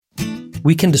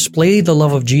we can display the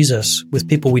love of Jesus with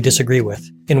people we disagree with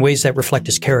in ways that reflect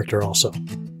his character also.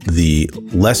 The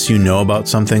less you know about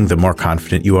something, the more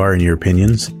confident you are in your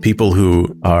opinions. People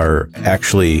who are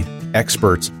actually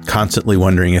experts constantly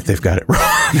wondering if they've got it wrong.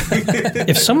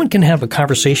 If someone can have a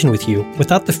conversation with you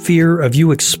without the fear of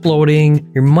you exploding,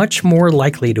 you're much more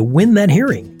likely to win that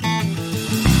hearing.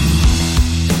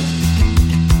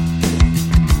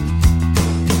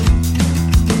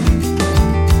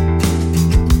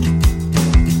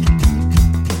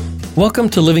 Welcome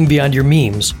to Living Beyond Your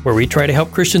Memes, where we try to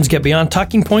help Christians get beyond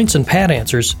talking points and pat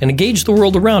answers and engage the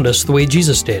world around us the way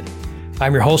Jesus did.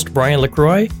 I'm your host, Brian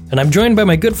LaCroix, and I'm joined by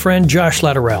my good friend, Josh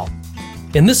Latterell.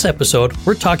 In this episode,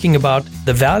 we're talking about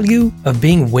the value of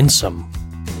being winsome.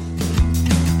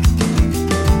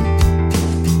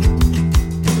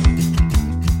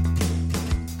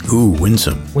 Ooh,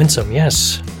 winsome. Winsome,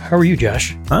 yes. How are you,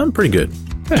 Josh? I'm pretty good.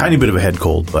 Tiny bit of a head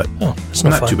cold, but it's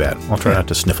not too bad. I'll try not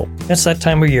to sniffle. It's that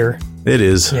time of year. It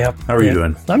is. Yep. How are you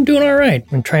doing? I'm doing all right.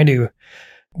 I'm trying to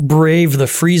brave the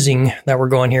freezing that we're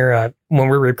going here. When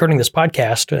we're recording this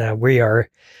podcast, we are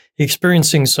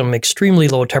experiencing some extremely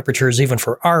low temperatures, even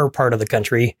for our part of the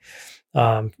country,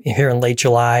 here in late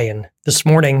July. And this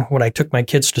morning, when I took my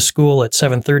kids to school at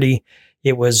 7:30,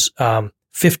 it was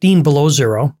 15 below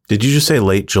zero. Did you just say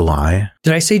late July?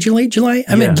 Did I say late July?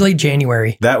 I meant late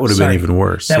January. That would have been even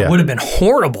worse. That would have been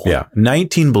horrible. Yeah.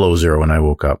 19 below zero when I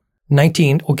woke up.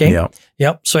 19. Okay. Yep.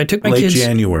 Yep. So I took my late kids.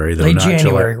 January, though. Late not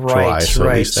January. July, so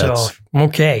right. At least that's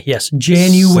okay. Yes.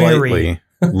 January. Slightly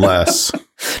less.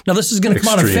 Now, this is going to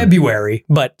come out in February,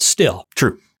 but still.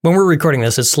 True. When we're recording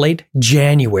this, it's late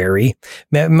January.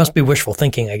 It must be wishful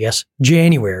thinking, I guess.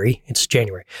 January. It's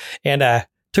January. And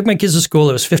took my kids to school.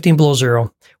 It was 15 below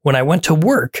zero. When I went to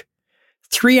work,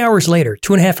 3 hours later,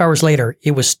 2.5 hours later,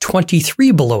 it was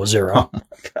 23 below zero. Oh, my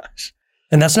gosh.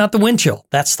 And that's not the wind chill.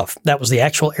 That was the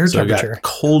actual air temperature. It got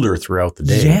colder throughout the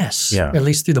day. Yes. Yeah. At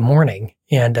least through the morning.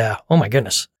 And oh my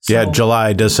goodness. So,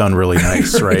 July does sound really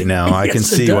nice right now. I can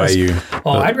see why you.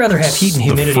 I'd rather have heat and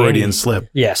humidity. The Freudian slip.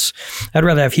 Yes. I'd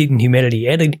rather have heat and humidity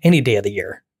any day of the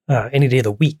year, any day of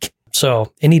the week.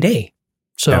 So any day.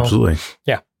 So absolutely.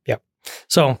 Yeah. Yeah.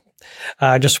 So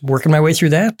just working my way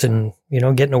through that and,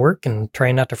 getting to work and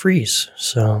trying not to freeze.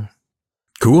 So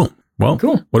cool. Well,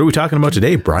 cool. What are we talking about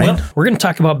today, Brian? Well, we're going to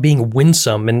talk about being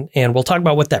winsome, and we'll talk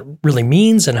about what that really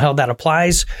means and how that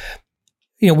applies.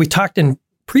 We talked in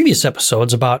previous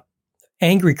episodes about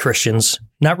angry Christians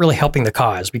not really helping the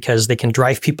cause because they can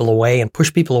drive people away and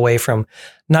push people away from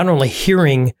not only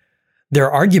hearing their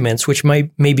arguments, which may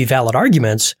be valid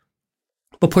arguments,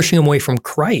 but pushing them away from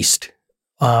Christ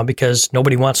because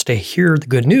nobody wants to hear the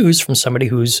good news from somebody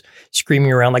who's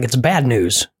screaming around like it's bad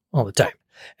news all the time.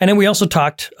 And then we also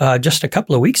talked just a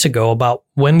couple of weeks ago about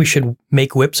when we should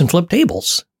make whips and flip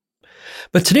tables.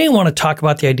 But today I want to talk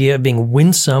about the idea of being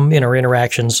winsome in our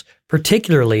interactions,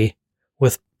 particularly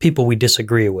with people we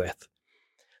disagree with.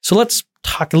 So let's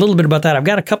talk a little bit about that. I've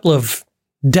got a couple of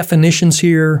definitions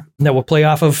here that we'll play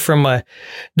off of from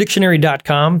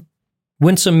dictionary.com.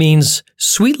 Winsome means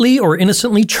sweetly or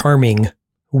innocently charming,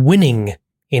 winning,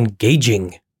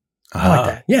 engaging. I like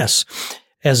that. Yes.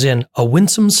 As in a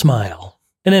winsome smile.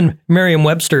 And then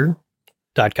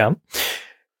Merriam-Webster.com.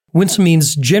 Winsome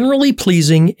means generally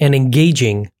pleasing and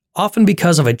engaging, often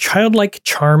because of a childlike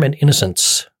charm and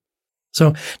innocence.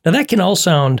 So now that can all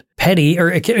sound petty,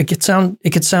 or it could sound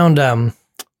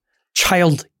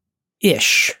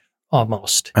childish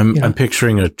almost. I'm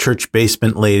picturing a church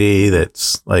basement lady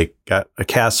that's like got a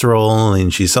casserole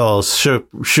and she's all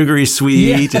sugary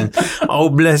sweet and oh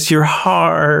bless your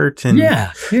heart and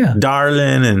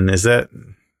darling, and is that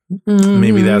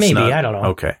maybe not, I don't know.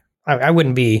 Okay. I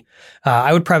wouldn't be,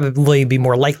 I would probably be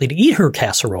more likely to eat her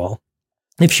casserole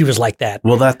if she was like that.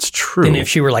 Well, that's true. Than if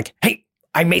she were like, hey,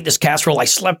 I made this casserole. I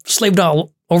slaved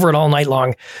all over it all night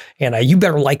long, and you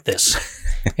better like this.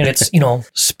 And it's,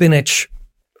 spinach,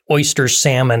 oyster,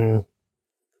 salmon.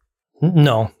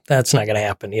 No, that's not going to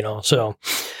happen, So,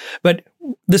 but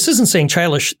this isn't saying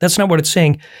childish. That's not what it's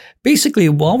saying. Basically,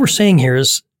 all we're saying here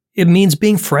is it means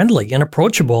being friendly and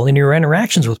approachable in your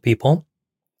interactions with people,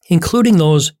 including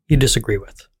those you disagree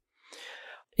with.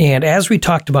 And as we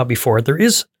talked about before, there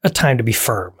is a time to be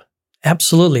firm.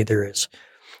 Absolutely there is.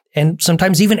 And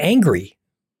sometimes even angry.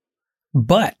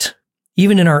 But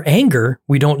even in our anger,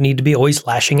 we don't need to be always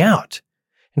lashing out.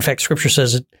 In fact, Scripture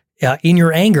says, in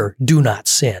your anger, do not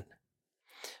sin.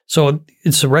 So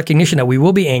it's a recognition that we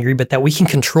will be angry, but that we can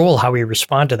control how we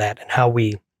respond to that and how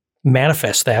we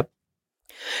manifest that.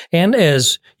 And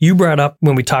as you brought up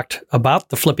when we talked about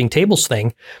the flipping tables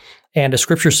thing, and the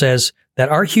Scripture says that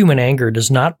our human anger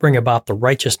does not bring about the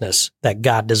righteousness that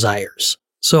God desires.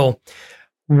 So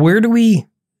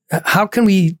how can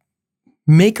we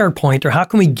make our point, or how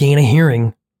can we gain a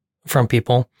hearing from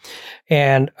people?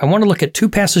 And I want to look at two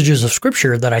passages of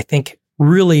scripture that I think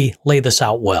really lay this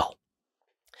out well.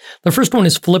 The first one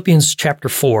is Philippians chapter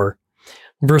 4,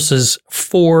 verses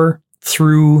 4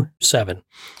 through 7.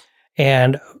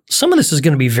 And some of this is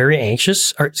going to be very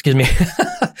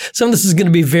some of this is going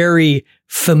to be very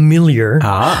familiar.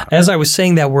 As I was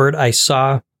saying that word, I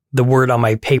saw the word on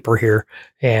my paper here,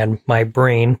 and my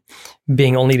brain,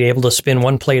 being only able to spin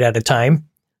one plate at a time,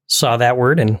 saw that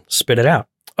word and spit it out.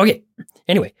 Okay.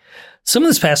 Anyway, some of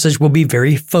this passage will be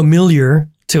very familiar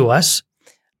to us,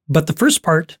 but the first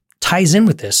part ties in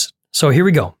with this. So here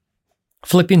we go.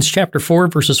 Philippians chapter 4,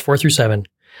 verses 4 through 7.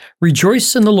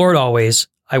 Rejoice in the Lord always.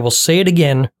 I will say it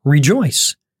again,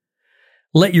 rejoice.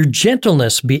 Let your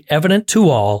gentleness be evident to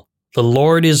all. The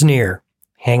Lord is near.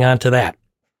 Hang on to that.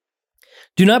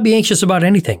 Do not be anxious about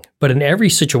anything, but in every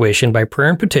situation, by prayer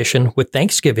and petition, with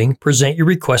thanksgiving, present your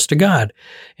requests to God.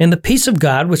 And the peace of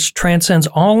God, which transcends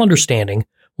all understanding,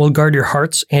 will guard your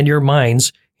hearts and your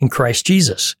minds in Christ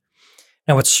Jesus.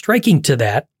 Now, what's striking to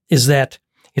that is that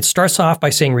it starts off by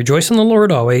saying, rejoice in the Lord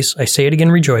always. I say it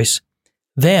again, rejoice.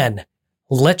 Then,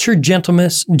 let your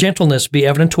gentleness be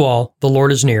evident to all. The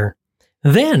Lord is near.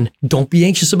 Then, don't be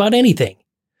anxious about anything.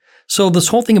 So this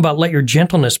whole thing about let your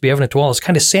gentleness be evident to all is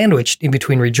kind of sandwiched in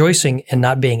between rejoicing and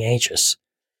not being anxious.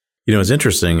 You know, it's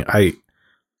interesting.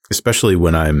 Especially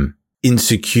when I'm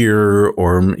insecure,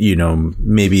 or,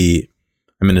 maybe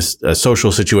I'm in a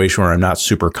social situation where I'm not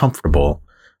super comfortable,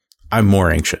 I'm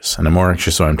more anxious. And I'm more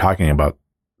anxious when I'm talking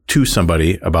to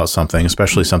somebody about something,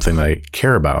 especially something that I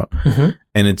care about. Mm-hmm.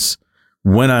 And it's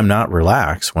when I'm not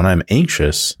relaxed, when I'm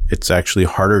anxious, it's actually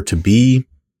harder to be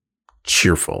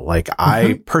cheerful. Like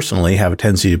I personally have a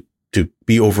tendency to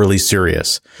be overly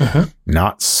serious,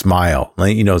 not smile,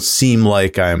 seem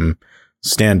like I'm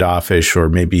standoffish, or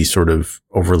maybe sort of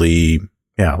overly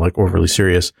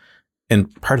serious.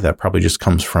 And part of that probably just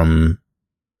comes from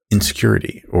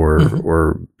insecurity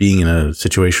or being in a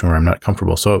situation where I'm not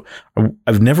comfortable. So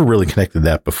I've never really connected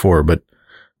that before, but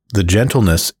the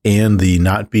gentleness and the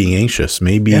not being anxious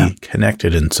may be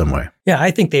connected in some way. Yeah, I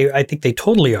think they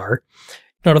totally are.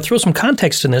 Now, to throw some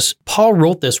context in this, Paul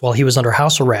wrote this while he was under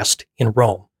house arrest in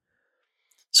Rome.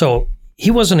 So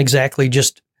he wasn't exactly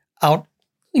just out,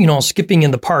 skipping in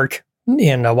the park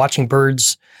and watching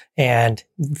birds and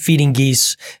feeding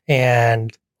geese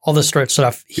and all this sort of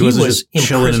stuff. He was just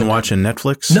chilling and watching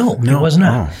Netflix? No, he was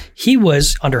not. Oh. He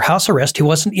was under house arrest. He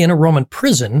wasn't in a Roman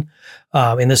prison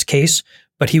in this case,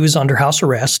 but he was under house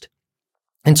arrest.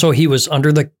 And so he was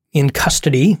in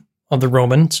custody of the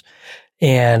Romans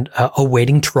and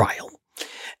awaiting trial.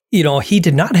 He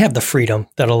did not have the freedom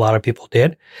that a lot of people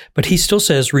did, but he still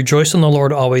says, rejoice in the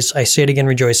Lord always. I say it again,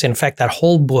 rejoice. In fact, that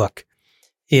whole book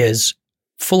is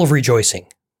full of rejoicing.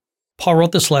 Paul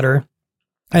wrote this letter,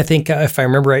 I think, if I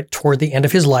remember right, toward the end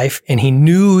of his life, and he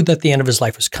knew that the end of his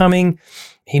life was coming.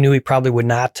 He knew he probably would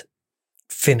not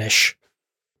finish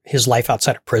his life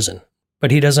outside of prison, but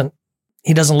he doesn't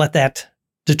let that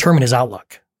determine his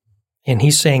outlook. And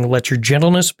he's saying, let your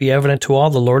gentleness be evident to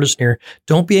all. The Lord is near.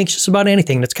 Don't be anxious about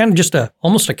anything. And it's kind of just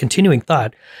almost a continuing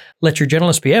thought. Let your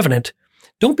gentleness be evident.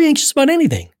 Don't be anxious about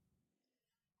anything.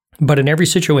 But in every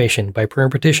situation, by prayer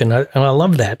and petition, and I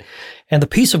love that. And the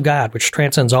peace of God, which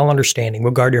transcends all understanding,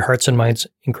 will guard your hearts and minds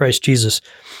in Christ Jesus.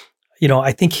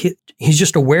 I think he's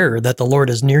just aware that the Lord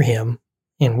is near him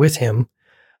and with him.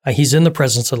 He's in the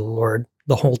presence of the Lord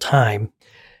the whole time.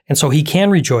 And so he can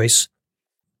rejoice.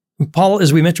 Paul,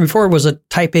 as we mentioned before, was a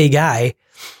type A guy,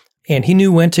 and he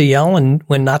knew when to yell and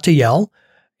when not to yell,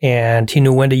 and he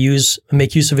knew when to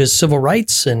make use of his civil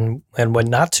rights and when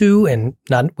not to, and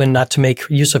when not to make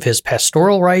use of his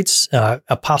pastoral rights,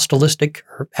 apostolic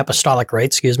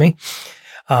rights,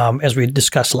 as we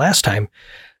discussed last time.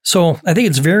 So I think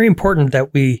it's very important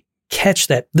that we catch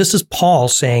that this is Paul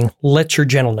saying, let your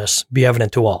gentleness be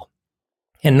evident to all,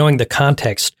 and knowing the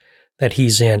context that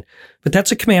he's in. But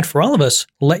that's a command for all of us.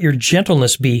 Let your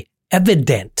gentleness be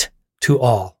evident to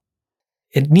all.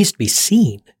 It needs to be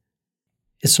seen.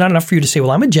 It's not enough for you to say, well,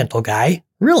 I'm a gentle guy.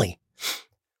 Really?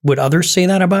 Would others say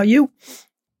that about you?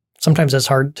 Sometimes that's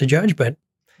hard to judge, but,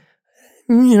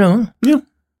 Yeah.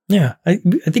 I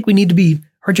think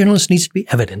our gentleness needs to be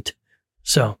evident.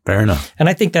 So fair enough. And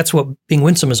I think that's what being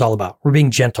winsome is all about. We're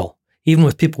being gentle, even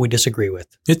with people we disagree with.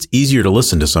 It's easier to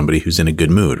listen to somebody who's in a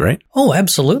good mood, right? Oh,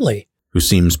 absolutely. Who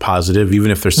seems positive,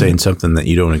 even if they're saying something that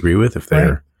you don't agree with. If they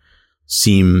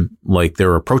seem like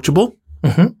they're approachable,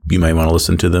 you might want to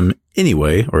listen to them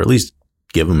anyway, or at least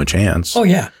give them a chance. Oh,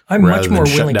 yeah. I'm much more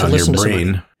willing to listen to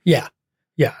somebody. Yeah.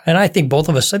 Yeah. And I think both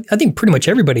of us, I think pretty much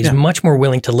everybody's much more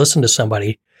willing to listen to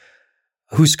somebody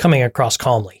who's coming across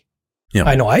calmly. Yeah.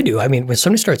 I know I do. I mean, when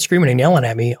somebody starts screaming and yelling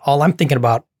at me, all I'm thinking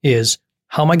about is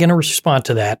how am I going to respond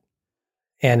to that?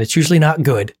 And it's usually not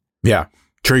good. Yeah.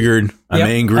 Triggered. I'm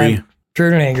angry. I'm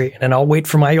triggered and angry. And then I'll wait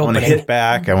for my opening. I want to hit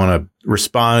back. I want to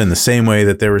respond in the same way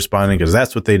that they're responding because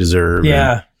that's what they deserve.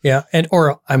 Yeah. Yeah.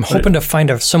 Or I'm hoping to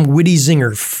find some witty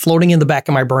zinger floating in the back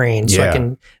of my brain so I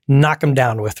can knock them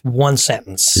down with one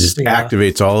sentence. It just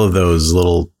activates all of those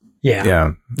little,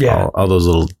 all those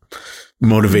little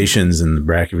motivations in the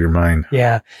back of your mind.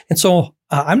 Yeah. And so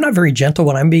I'm not very gentle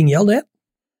when I'm being yelled at.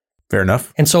 Fair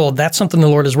enough. And so that's something the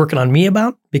Lord is working on me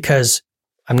about because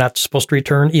I'm not supposed to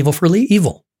return evil for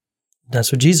evil.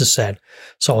 That's what Jesus said.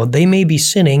 So they may be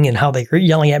sinning and how they're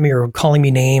yelling at me or calling me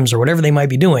names or whatever they might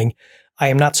be doing. I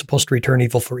am not supposed to return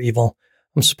evil for evil.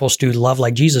 I'm supposed to love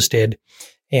like Jesus did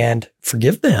and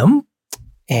forgive them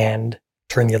and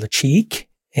turn the other cheek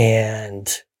and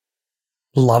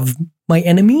love my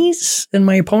enemies and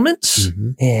my opponents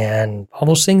and all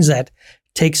those things that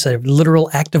takes a literal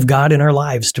act of God in our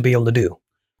lives to be able to do.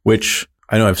 Which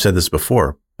I know I've said this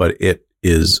before, but it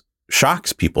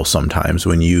shocks people sometimes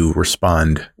when you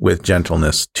respond with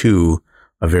gentleness to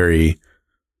a very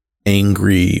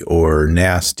angry or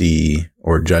nasty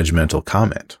or judgmental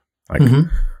comment. Like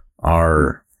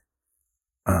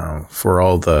for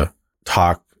all the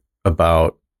talk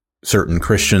about certain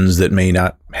Christians that may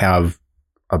not have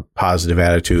a positive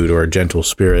attitude or a gentle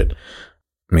spirit,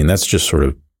 I mean, that's just sort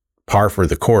of par for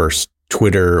the course.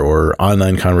 Twitter or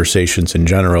online conversations in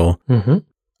general,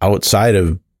 outside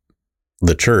of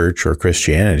the church or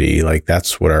Christianity, like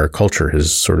that's what our culture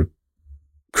has sort of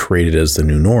created as the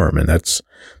new norm. And that's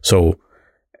so,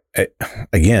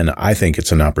 again, I think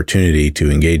it's an opportunity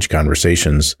to engage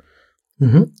conversations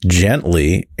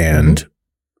gently and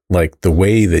like the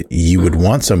way that you would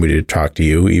want somebody to talk to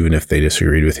you, even if they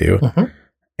disagreed with you.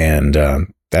 And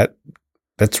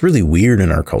that's really weird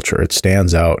in our culture. It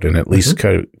stands out and at least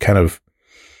kind of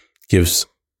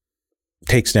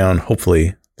takes down,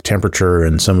 hopefully, the temperature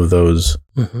and some of those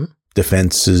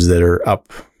defenses that are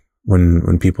up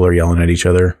when people are yelling at each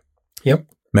other. Yep.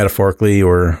 Metaphorically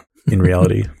or in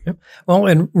reality. Yep. Well,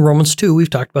 in Romans 2, we've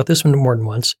talked about this one more than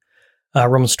once.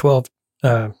 Romans 12,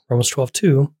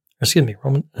 2, excuse me,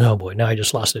 oh boy, now I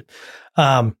just lost it.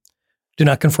 Do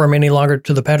not conform any longer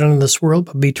to the pattern of this world,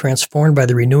 but be transformed by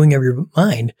the renewing of your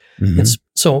mind.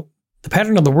 So the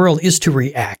pattern of the world is to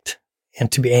react and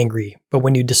to be angry. But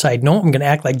when you decide, no, I'm going to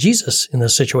act like Jesus in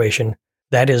this situation,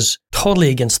 that is totally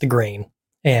against the grain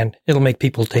and it'll make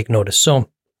people take notice. So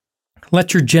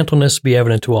let your gentleness be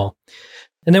evident to all.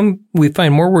 And then we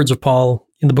find more words of Paul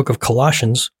in the book of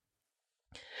Colossians.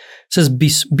 It says,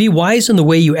 be wise in the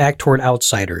way you act toward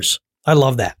outsiders. I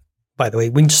love that. By the way,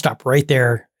 we can stop right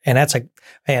there. And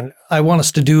and I want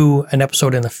us to do an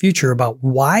episode in the future about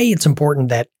why it's important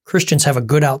that Christians have a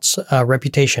good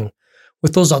reputation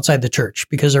with those outside the church,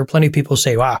 because there are plenty of people who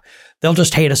say, wow, they'll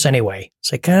just hate us anyway.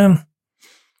 It's like,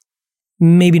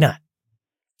 maybe not.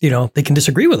 They can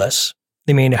disagree with us.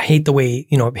 They may hate the way,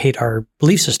 hate our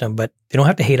belief system, but they don't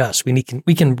have to hate us. We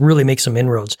can really make some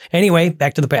inroads. Anyway,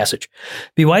 back to the passage.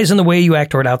 Be wise in the way you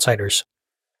act toward outsiders.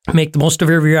 Make the most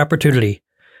of every opportunity.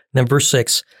 And then verse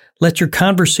 6, let your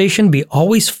conversation be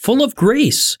always full of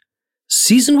grace,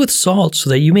 seasoned with salt, so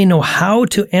that you may know how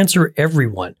to answer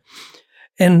everyone.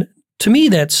 And to me,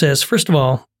 that says, first of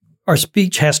all, our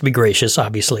speech has to be gracious,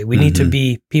 obviously. We need to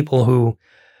be people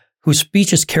whose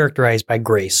speech is characterized by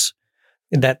grace,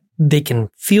 that they can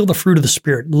feel the fruit of the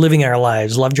Spirit living in our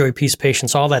lives, love, joy, peace,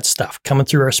 patience, all that stuff coming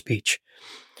through our speech.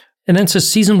 And then it says,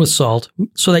 seasoned with salt,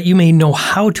 so that you may know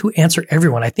how to answer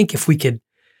everyone. I think if we could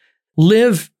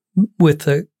live with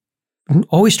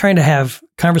always trying to have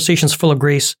conversations full of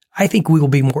grace, I think we will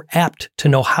be more apt to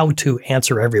know how to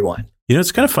answer everyone.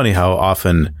 It's kind of funny how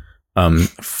often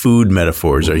food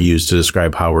metaphors are used to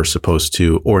describe how we're supposed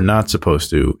to or not supposed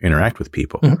to interact with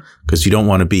people. Because you don't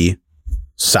want to be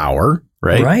sour,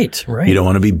 right? Right. You don't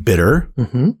want to be bitter.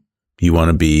 You want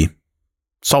to be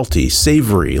salty,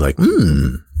 savory, like,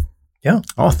 yeah.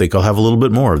 I think I'll have a little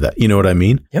bit more of that. You know what I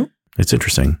mean? Yep. It's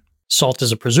interesting. Salt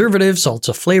is a preservative. Salt's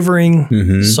a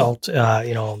flavoring. Salt,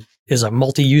 is a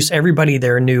multi-use. Everybody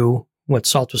there knew what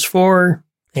salt was for,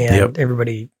 and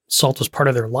salt was part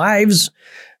of their lives.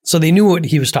 So they knew what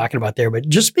he was talking about there. But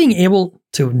just being able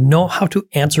to know how to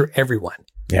answer everyone.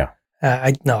 Yeah.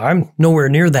 I'm nowhere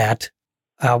near that.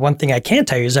 One thing I can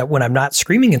tell you is that when I'm not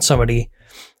screaming at somebody,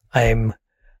 I'm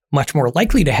much more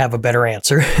likely to have a better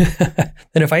answer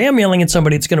than if I am yelling at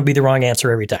somebody. It's going to be the wrong answer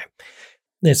every time.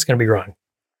 It's going to be wrong.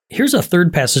 here's a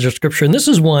third passage of scripture, and this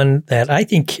is one that I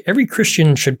think every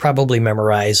Christian should probably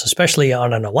memorize, especially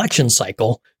on an election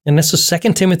cycle. And this is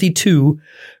 2 Timothy 2,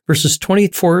 verses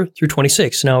 24 through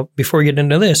 26. Now, before we get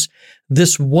into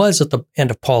this was at the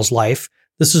end of Paul's life.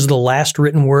 This is the last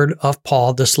written word of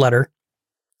Paul, this letter.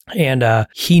 And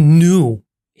he knew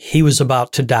he was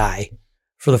about to die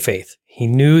for the faith. He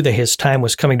knew that his time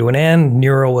was coming to an end.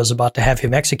 Nero was about to have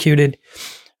him executed.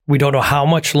 We don't know how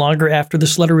much longer after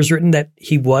this letter was written that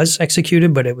he was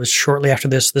executed, but it was shortly after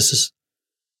this. This is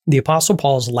the Apostle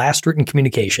Paul's last written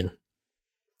communication.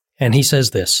 And he says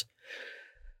this,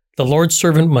 "The Lord's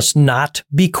servant must not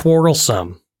be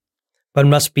quarrelsome, but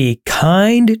must be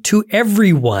kind to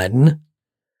everyone,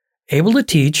 able to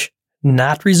teach,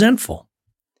 not resentful.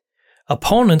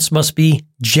 Opponents must be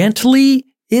gently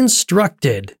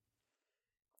instructed,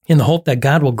 in the hope that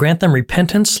God will grant them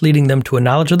repentance, leading them to a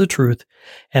knowledge of the truth,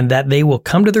 and that they will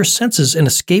come to their senses and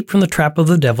escape from the trap of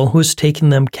the devil who has taken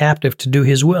them captive to do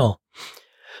his will."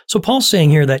 So Paul's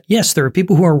saying here that, yes, there are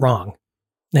people who are wrong,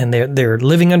 and they're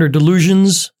living under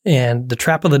delusions and the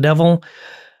trap of the devil,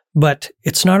 but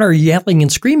it's not our yelling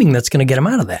and screaming that's going to get them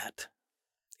out of that.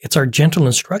 It's our gentle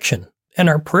instruction and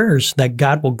our prayers that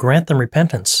God will grant them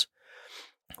repentance.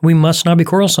 We must not be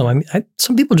quarrelsome. I mean,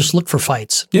 some people just look for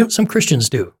fights. Yep. Some Christians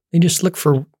do. They just look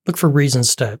for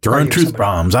reasons to throwing truth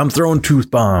bombs. I'm throwing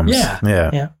truth bombs.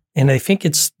 Yeah. And they think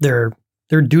it's their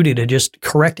duty to just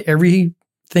correct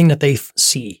everything that they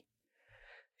see.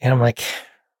 And I'm like,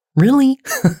 really?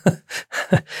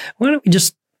 Why don't we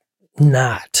just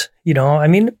not? I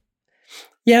mean,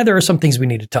 yeah, there are some things we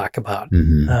need to talk about.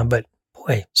 Mm-hmm. But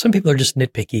boy, some people are just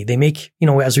nitpicky. They make,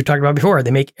 as we talked about before,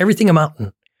 they make everything a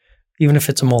mountain. Even if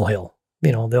it's a molehill,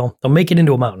 they'll make it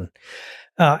into a mountain.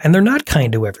 And they're not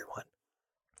kind to everyone.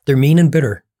 They're mean and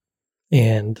bitter.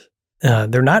 And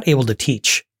they're not able to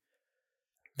teach.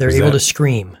 They're able to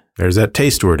scream. There's that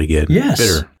taste word again. Yes.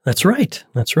 Bitter. That's right.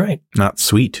 Not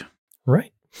sweet.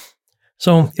 Right.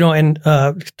 So, and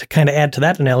to kind of add to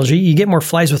that analogy, you get more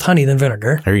flies with honey than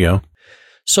vinegar. There you go.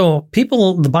 So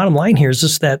the bottom line here is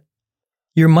just that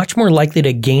you're much more likely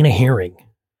to gain a hearing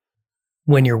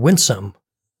when you're winsome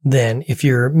than if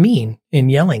you're mean and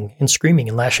yelling and screaming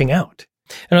and lashing out.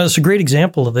 And that's a great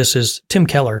example of this is Tim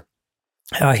Keller.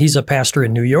 He's a pastor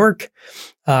in New York,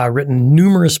 written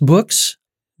numerous books,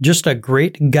 just a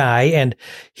great guy. And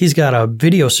he's got a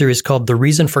video series called The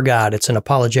Reason for God. It's an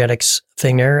apologetics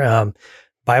thing there.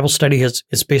 Bible study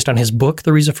is based on his book,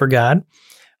 The Reason for God,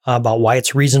 about why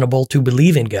it's reasonable to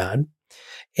believe in God.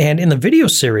 And in the video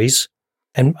series,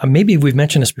 and maybe we've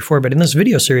mentioned this before, but in this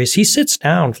video series, he sits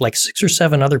down with like 6 or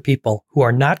 7 other people who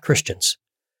are not Christians.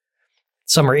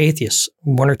 Some are atheists,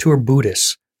 1 or 2 are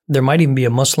Buddhists. There might even be a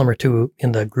Muslim or 2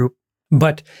 in the group,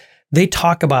 but they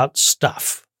talk about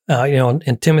stuff.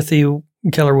 And Timothy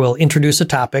Keller will introduce a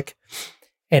topic,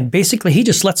 and basically he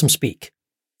just lets them speak.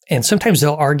 And sometimes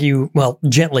they'll argue,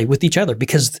 gently with each other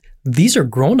because these are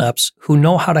grown-ups who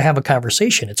know how to have a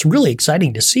conversation. It's really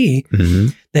exciting to see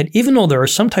that even though there are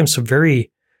sometimes some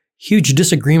very huge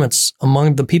disagreements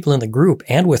among the people in the group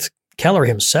and with Keller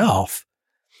himself,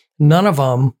 none of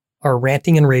them are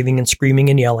ranting and raving and screaming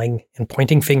and yelling and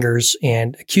pointing fingers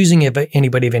and accusing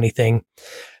anybody of anything.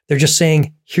 They're just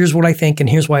saying, here's what I think and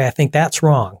here's why I think that's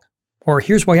wrong, or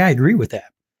here's why I agree with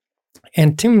that.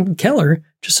 And Tim Keller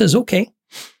just says, okay,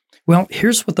 well,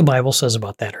 here's what the Bible says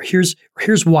about that, or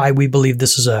here's why we believe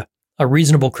this is a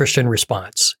reasonable Christian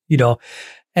response,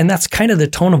 and that's kind of the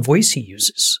tone of voice he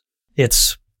uses.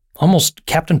 It's almost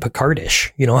Captain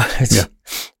Picard-ish,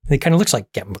 It kind of looks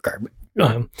like Captain Picard.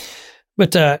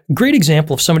 But great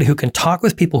example of somebody who can talk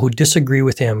with people who disagree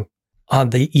with him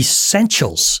on the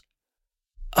essentials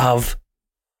of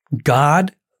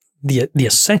God, the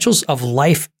essentials of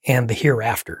life and the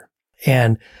hereafter.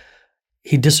 And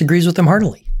he disagrees with them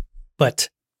heartily. But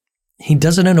he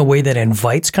does it in a way that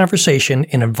invites conversation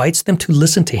and invites them to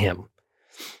listen to him.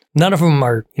 None of them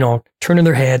are, turning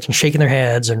their heads and shaking their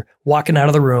heads and walking out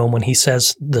of the room when he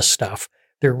says this stuff.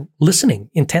 They're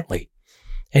listening intently.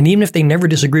 And even if they never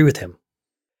disagree with him,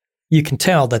 you can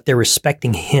tell that they're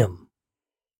respecting him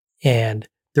and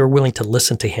they're willing to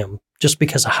listen to him just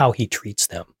because of how he treats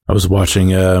them. I was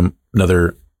watching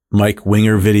another Mike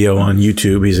Winger video on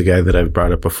YouTube. He's a guy that I've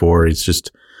brought up before. He's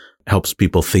just helps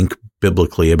people think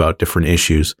biblically about different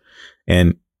issues.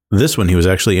 And this one, he was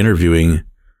actually interviewing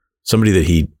somebody that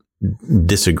he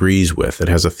disagrees with, that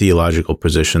has a theological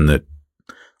position that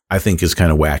I think is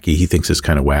kind of wacky. He thinks is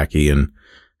kind of wacky. And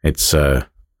it's,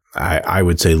 I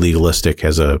would say legalistic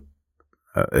as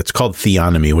it's called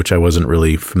theonomy, which I wasn't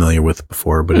really familiar with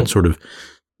before, but it's sort of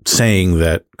saying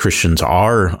that Christians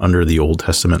are under the Old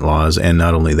Testament laws. And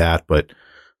not only that, but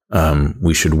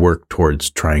we should work towards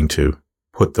trying to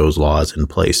put those laws in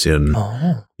place in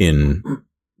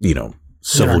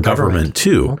civil government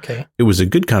too. Okay. It was a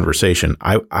good conversation.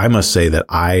 I must say that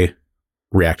I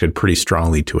reacted pretty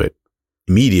strongly to it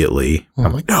immediately.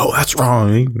 I'm like, no, that's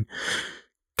wrong.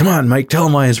 Come on, Mike, tell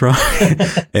him why it's wrong.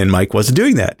 And Mike wasn't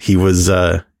doing that. He was,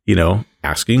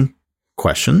 asking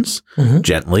questions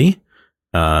gently,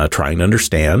 trying to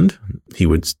understand. He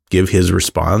would give his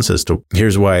response as to,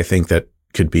 here's why I think that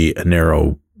could be a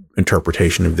narrow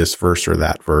interpretation of this verse or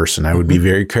that verse. And I would be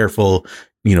very careful,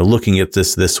 looking at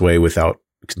this way without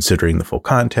considering the full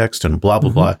context and blah,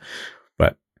 blah, blah.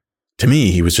 But to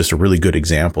me, he was just a really good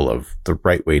example of the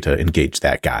right way to engage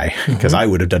that guy, because I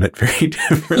would have done it very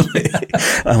differently.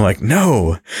 I'm like,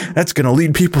 no, that's going to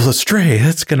lead people astray.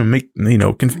 That's going to make,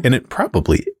 and it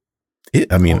probably,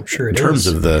 I'm sure in terms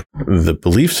of the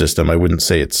belief system, I wouldn't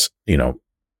say it's,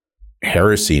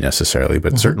 heresy necessarily,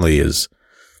 but certainly is,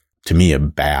 to me, a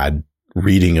bad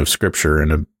reading of scripture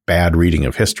and a bad reading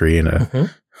of history and a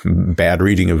bad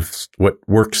reading of what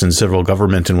works in civil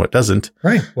government and what doesn't.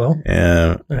 Right. Well,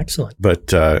 excellent.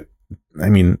 But,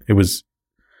 it was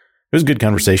a good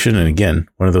conversation. And again,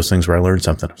 one of those things where I learned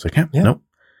something. I was like, nope,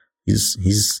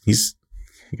 he's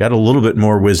got a little bit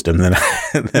more wisdom than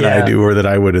I do, or that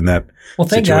I would in that thank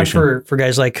situation. God for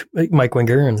guys like Mike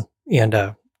Winger and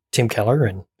Tim Keller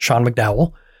and Sean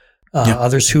McDowell.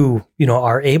 Others who,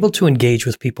 are able to engage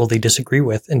with people they disagree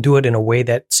with and do it in a way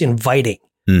that's inviting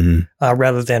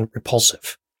rather than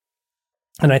repulsive.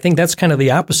 And I think that's kind of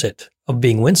the opposite of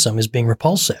being winsome, is being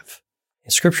repulsive.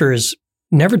 And Scripture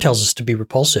never tells us to be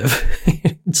repulsive.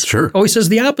 It always says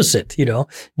the opposite.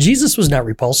 Jesus was not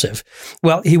repulsive.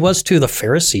 Well, he was to the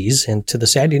Pharisees and to the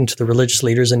Sadducees and to the religious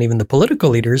leaders and even the political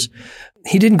leaders.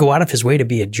 He didn't go out of his way to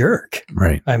be a jerk.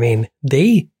 Right. I mean,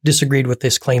 they disagreed with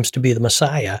his claims to be the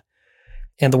Messiah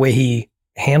and the way he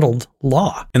handled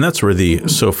law. And that's where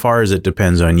so far as it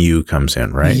depends on you comes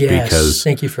in, right? Yes, because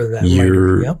thank you for that.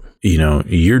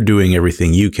 You're doing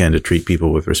everything you can to treat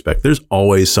people with respect. There's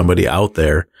always somebody out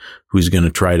there who's going to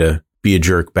try to be a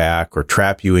jerk back or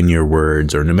trap you in your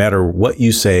words, or no matter what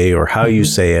you say or how you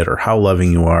say it or how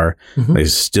loving you are, they're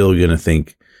still going to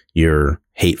think you're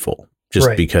hateful just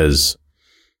because,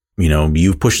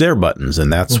 you've pushed their buttons,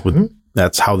 and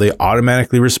that's how they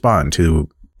automatically respond to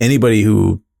anybody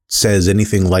who says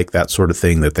anything like that sort of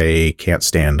thing that they can't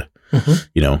stand,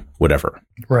 whatever.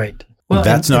 Right. Well,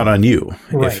 that's not on you.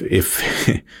 Right.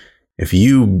 If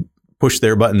you push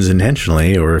their buttons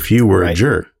intentionally, or if you were a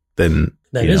jerk, then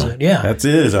that is it. Yeah. That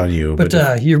is on you. But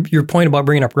your point about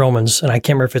bringing up Romans, and I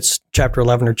can't remember if it's chapter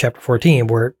 11 or chapter 14,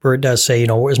 where it does say,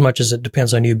 as much as it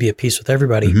depends on you, be at peace with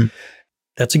everybody.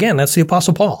 That's the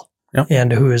Apostle Paul,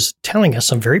 and who is telling us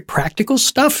some very practical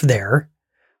stuff there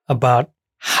about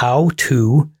how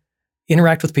to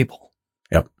interact with people.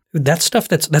 Yep. That stuff,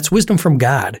 that's wisdom from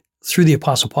God through the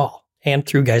Apostle Paul and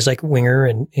through guys like Winger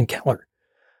and Keller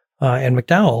and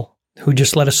McDowell, who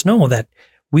just let us know that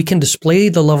we can display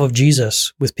the love of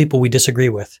Jesus with people we disagree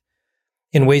with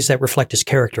in ways that reflect his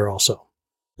character also.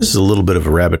 This is a little bit of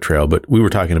a rabbit trail, but we were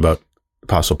talking about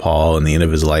Apostle Paul and the end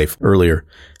of his life earlier,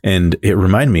 and it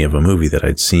reminded me of a movie that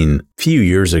I'd seen a few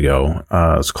years ago.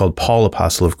 It's called Paul,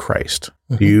 Apostle of Christ.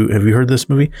 Have you heard this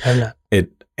movie? I have not.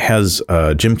 It has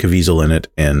Jim Caviezel in it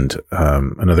and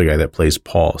another guy that plays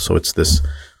Paul. So it's this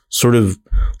sort of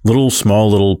small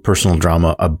little personal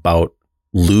drama about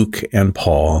Luke and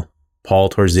Paul. Paul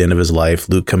towards the end of his life,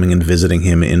 Luke coming and visiting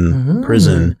him in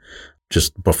prison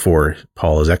just before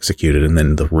Paul is executed, and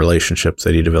then the relationships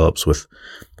that he develops with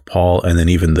Paul, and then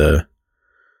even the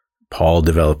Paul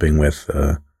developing with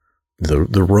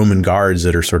the Roman guards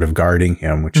that are sort of guarding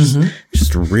him, which is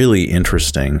just really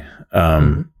interesting.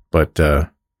 But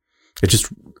it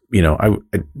just,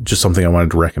 just something I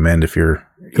wanted to recommend if you're,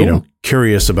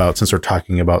 curious about, since we're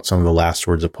talking about some of the last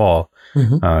words of Paul,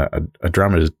 a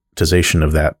dramatization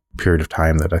of that period of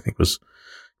time that I think was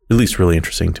at least really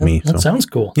interesting to me. That sounds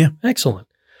cool. Yeah. Excellent.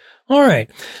 All right.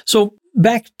 So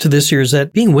back to this here is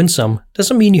that being winsome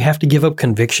doesn't mean you have to give up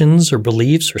convictions or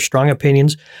beliefs or strong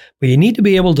opinions, but you need to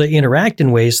be able to interact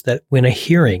in ways that win a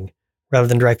hearing rather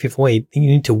than drive people away. You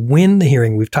need to win the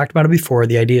hearing. We've talked about it before.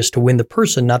 The idea is to win the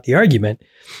person, not the argument.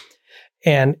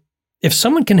 And if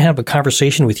someone can have a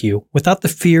conversation with you without the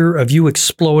fear of you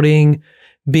exploding,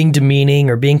 being demeaning,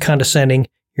 or being condescending,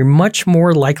 you're much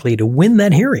more likely to win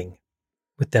that hearing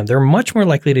with them. They're much more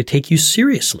likely to take you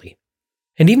seriously.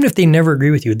 And even if they never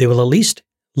agree with you, they will at least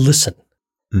listen.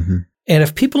 And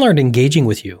if people aren't engaging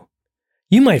with you,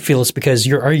 you might feel it's because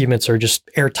your arguments are just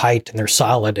airtight and they're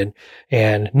solid,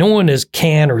 and no one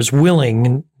can or is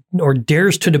willing or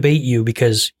dares to debate you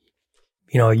because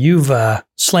You've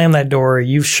slammed that door,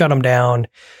 you've shut them down,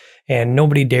 and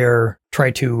nobody dare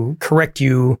try to correct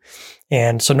you.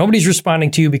 And so nobody's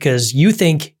responding to you because you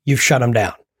think you've shut them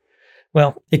down.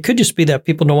 Well, it could just be that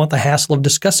people don't want the hassle of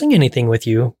discussing anything with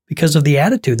you because of the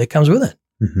attitude that comes with it.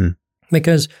 Mm-hmm.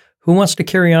 Because who wants to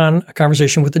carry on a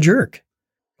conversation with a jerk?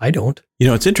 I don't.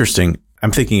 It's interesting.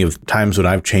 I'm thinking of times when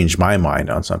I've changed my mind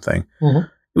on something. Mm-hmm.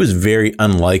 It was very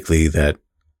unlikely that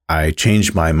I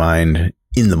changed my mind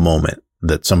in the moment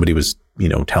that somebody was,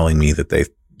 telling me that they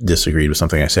disagreed with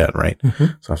something I said, right? Mm-hmm.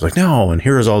 So I was like, no, and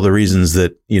here's all the reasons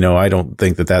that, I don't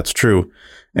think that that's true.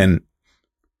 And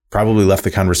probably left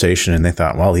the conversation and they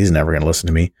thought, well, he's never going to listen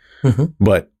to me. Mm-hmm.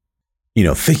 But,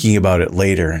 thinking about it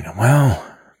later and well,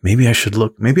 maybe I should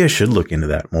look into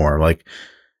that more. Like,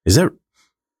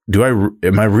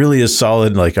 am I really as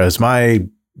solid? Like, is my,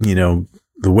 the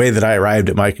way that I arrived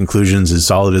at my conclusions as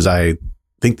solid as I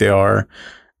think they are?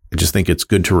 I just think it's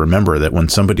good to remember that when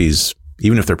somebody's,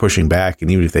 even if they're pushing back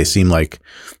and even if they seem like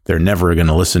they're never going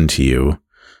to listen to you,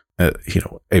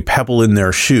 a pebble in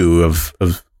their shoe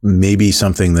of maybe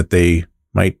something that they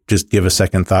might just give a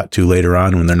second thought to later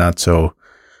on when they're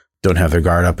don't have their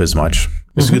guard up as much.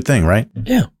 It's a good thing, right?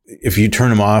 Yeah. If you turn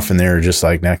them off and they're just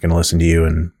like not going to listen to you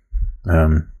and,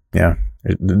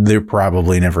 they're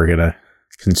probably never going to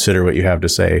consider what you have to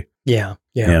say. Yeah.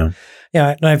 And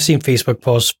I've seen Facebook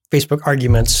posts, Facebook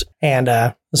arguments,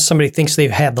 and somebody thinks they've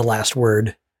had the last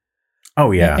word. Oh,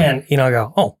 yeah. And, I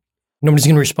go, oh, nobody's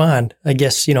going to respond. I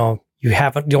guess, you don't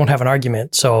have an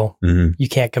argument, so you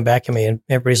can't come back at me. And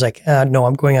everybody's like, no,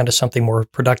 I'm going on to something more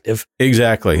productive.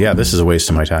 Exactly. Yeah, this is a waste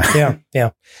of my time.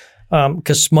 Yeah.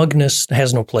 Because smugness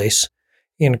has no place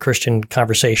in a Christian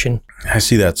conversation. I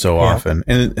see that so often.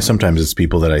 And sometimes it's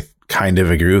people that I kind of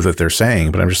agree with what they're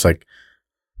saying, but I'm just like,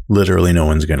 literally no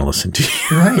one's going to listen to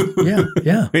you. Right.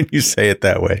 Yeah. When you say it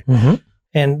that way. Mm-hmm.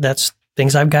 And that's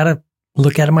things I've got to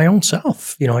look at in my own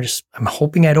self. I'm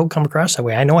hoping I don't come across that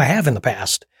way. I know I have in the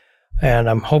past. And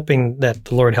I'm hoping that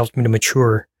the Lord helps me to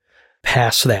mature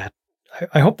past that.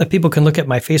 I hope that people can look at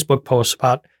my Facebook posts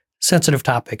about sensitive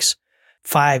topics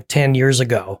 5-10 years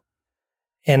ago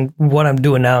and what I'm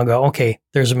doing now and go, okay,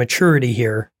 there's a maturity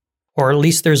here, or at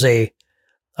least there's a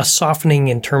softening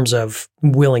in terms of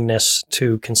willingness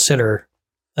to consider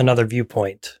another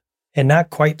viewpoint and not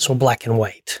quite so black and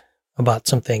white about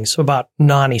some things, about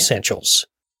non-essentials,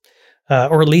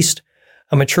 or at least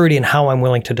a maturity in how I'm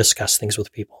willing to discuss things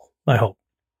with people. I hope.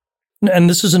 And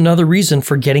this is another reason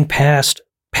for getting past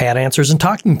pat answers and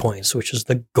talking points, which is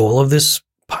the goal of this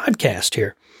podcast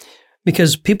here.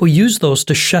 Because people use those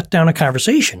to shut down a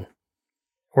conversation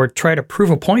or try to prove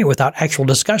a point without actual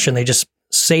discussion. They just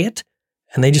say it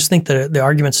and they just think the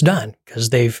argument's done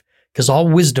because all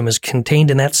wisdom is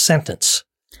contained in that sentence.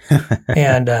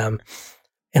 and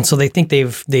so they think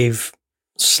they've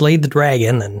slayed the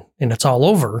dragon and it's all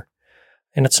over,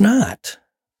 and it's not.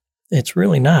 It's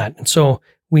really not. And so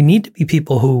we need to be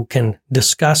people who can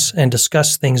discuss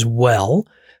things well,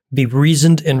 be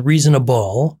reasoned and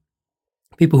reasonable,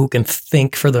 people who can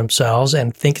think for themselves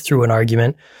and think through an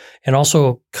argument, and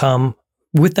also come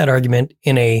with that argument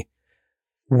in a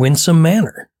winsome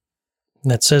manner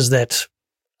that says that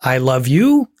I love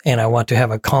you and I want to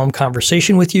have a calm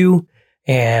conversation with you,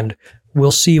 and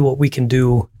we'll see what we can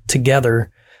do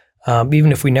together.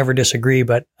 Even if we never disagree,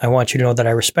 but I want you to know that I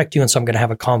respect you, and so I'm going to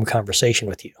have a calm conversation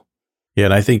with you. Yeah,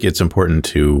 and I think it's important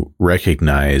to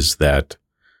recognize that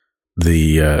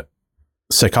the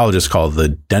psychologists call the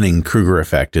Dunning-Kruger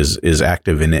effect is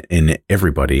active in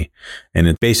everybody, and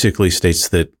it basically states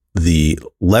that the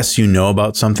less you know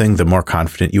about something, the more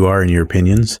confident you are in your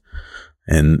opinions,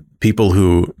 and people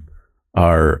who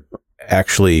are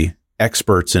actually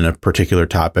experts in a particular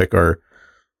topic are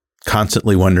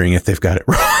constantly wondering if they've got it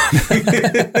wrong.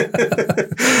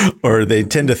 Or they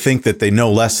tend to think that they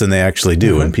know less than they actually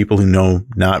do. Mm-hmm. And people who know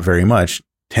not very much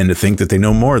tend to think that they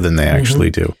know more than they actually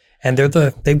do. And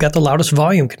they've got the loudest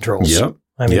volume controls. Yep.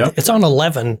 I mean, it's on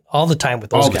 11 all the time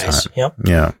with those guys. Yep.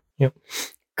 Yeah. Yep.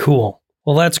 Cool.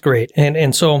 Well, that's great.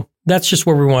 And so that's just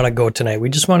where we want to go tonight. We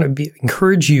just want to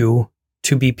encourage you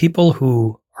to be people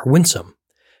who are winsome,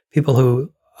 people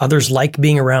who others like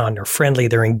being around, are friendly,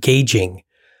 they're engaging,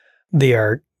 they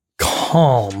are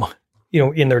calm,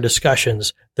 in their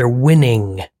discussions, they're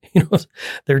winning,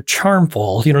 they're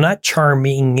charmful, not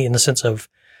charming in the sense of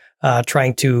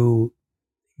trying to,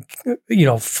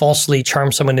 falsely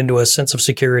charm someone into a sense of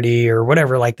security or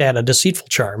whatever like that, a deceitful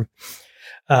charm.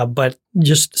 But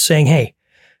just saying, hey,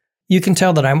 you can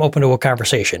tell that I'm open to a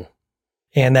conversation,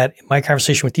 and that my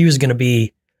conversation with you is going to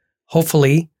be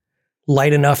hopefully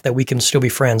light enough that we can still be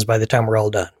friends by the time we're all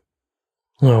done.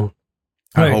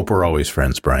 I hope we're always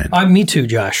friends, Brian. Me too,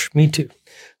 Josh. Me too.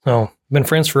 So, been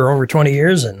friends for over 20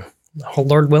 years, and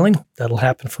Lord willing, that'll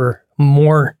happen for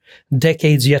more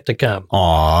decades yet to come.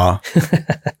 Aw.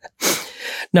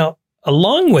 Now,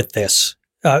 along with this,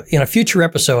 in a future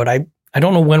episode, I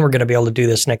don't know when we're going to be able to do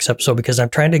this next episode because I'm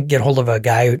trying to get hold of a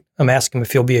guy. I'm asking him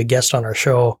if he'll be a guest on our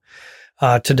show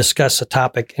to discuss a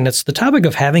topic, and it's the topic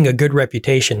of having a good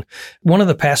reputation. One of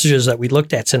the passages that we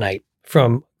looked at tonight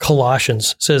from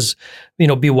Colossians says,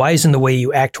 be wise in the way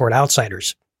you act toward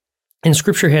outsiders. And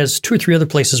Scripture has 2 or 3 other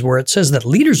places where it says that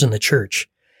leaders in the church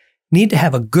need to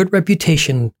have a good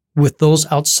reputation with those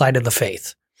outside of the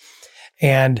faith.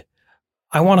 And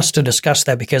I want us to discuss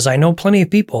that because I know plenty of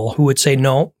people who would say,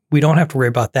 no, we don't have to worry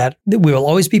about that. We will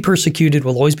always be persecuted.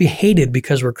 We'll always be hated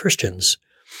because we're Christians.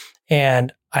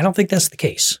 And I don't think that's the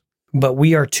case. But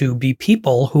we are to be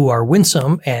people who are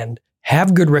winsome and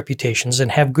have good reputations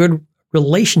and have good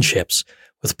relationships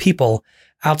with people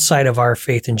outside of our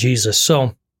faith in Jesus.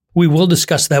 So we will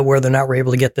discuss that whether or not we're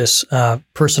able to get this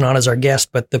person on as our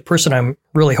guest. But the person I'm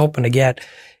really hoping to get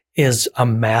is a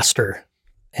master.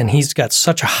 And he's got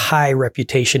such a high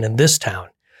reputation in this town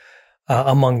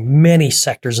among many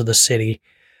sectors of the city.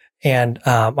 And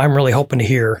I'm really hoping to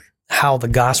hear how the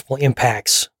gospel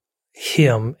impacts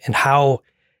him and how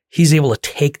he's able to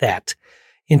take that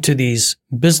into these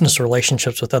business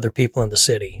relationships with other people in the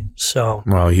city. So,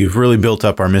 well, you've really built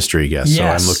up our mystery guest.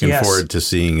 Yes, so I'm looking forward to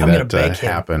seeing that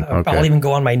happen. Okay. I'll even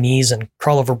go on my knees and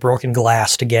crawl over broken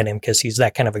glass to get him because he's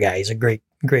that kind of a guy. He's a great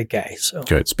guy. So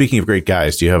good. Speaking of great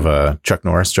guys, do you have a Chuck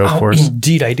Norris joke for us?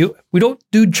 Indeed, I do. We don't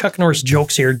do Chuck Norris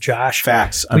jokes here, Josh.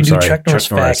 Facts. We do Chuck Norris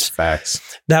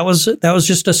facts. That was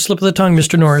just a slip of the tongue,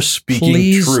 Mr. Norris.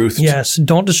 Speaking truth. Yes,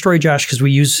 don't destroy Josh because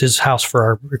we use his house for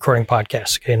our recording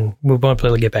podcast, and we won't be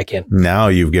able to get back in. Now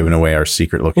you've given away our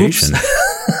secret location.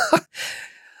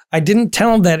 I didn't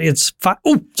tell him that it's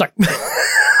oh, sorry.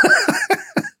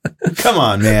 Come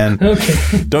on, man.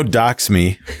 Okay. Don't dox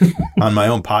me on my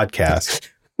own podcast.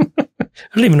 I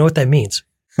don't even know what that means.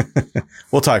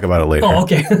 We'll talk about it later. Oh,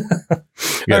 okay.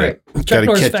 All right.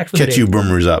 Gotta catch you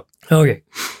boomers up. Okay.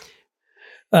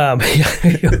 As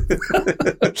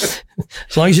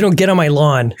long as you don't get on my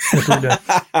lawn.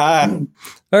 All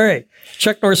right.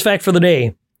 Chuck Norris fact for the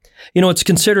day. It's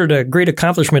considered a great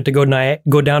accomplishment to go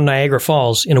down Niagara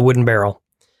Falls in a wooden barrel.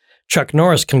 Chuck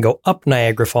Norris can go up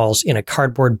Niagara Falls in a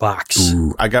cardboard box.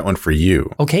 Ooh, I got one for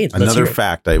you. Okay. Another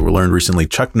fact I learned recently,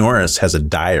 Chuck Norris has a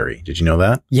diary. Did you know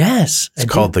that? Yes. It's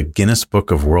called the Guinness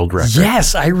Book of World Records.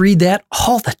 Yes, I read that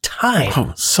all the time.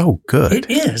 Oh, so good.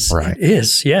 It is. Right. It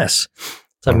is, yes.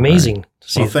 It's amazing. Right.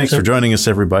 Well, thanks for joining us,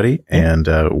 everybody. And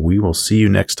we will see you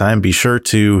next time. Be sure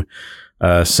to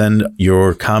send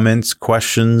your comments,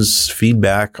 questions,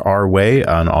 feedback our way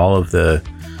on all of the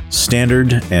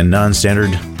standard and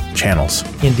non-standard channels.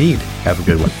 Indeed. Have a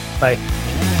good one. Bye.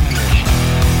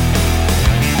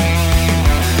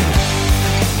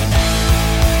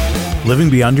 Living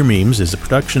Beyond Your Memes is a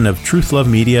production of Truth Love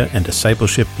Media and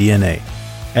Discipleship DNA.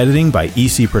 Editing by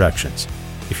EC Productions.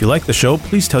 If you like the show,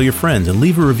 please tell your friends and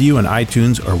leave a review on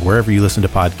iTunes or wherever you listen to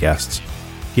podcasts.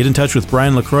 Get in touch with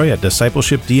Brian LaCroix at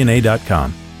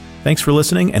discipleshipdna.com. Thanks for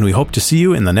listening, and we hope to see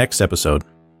you in the next episode.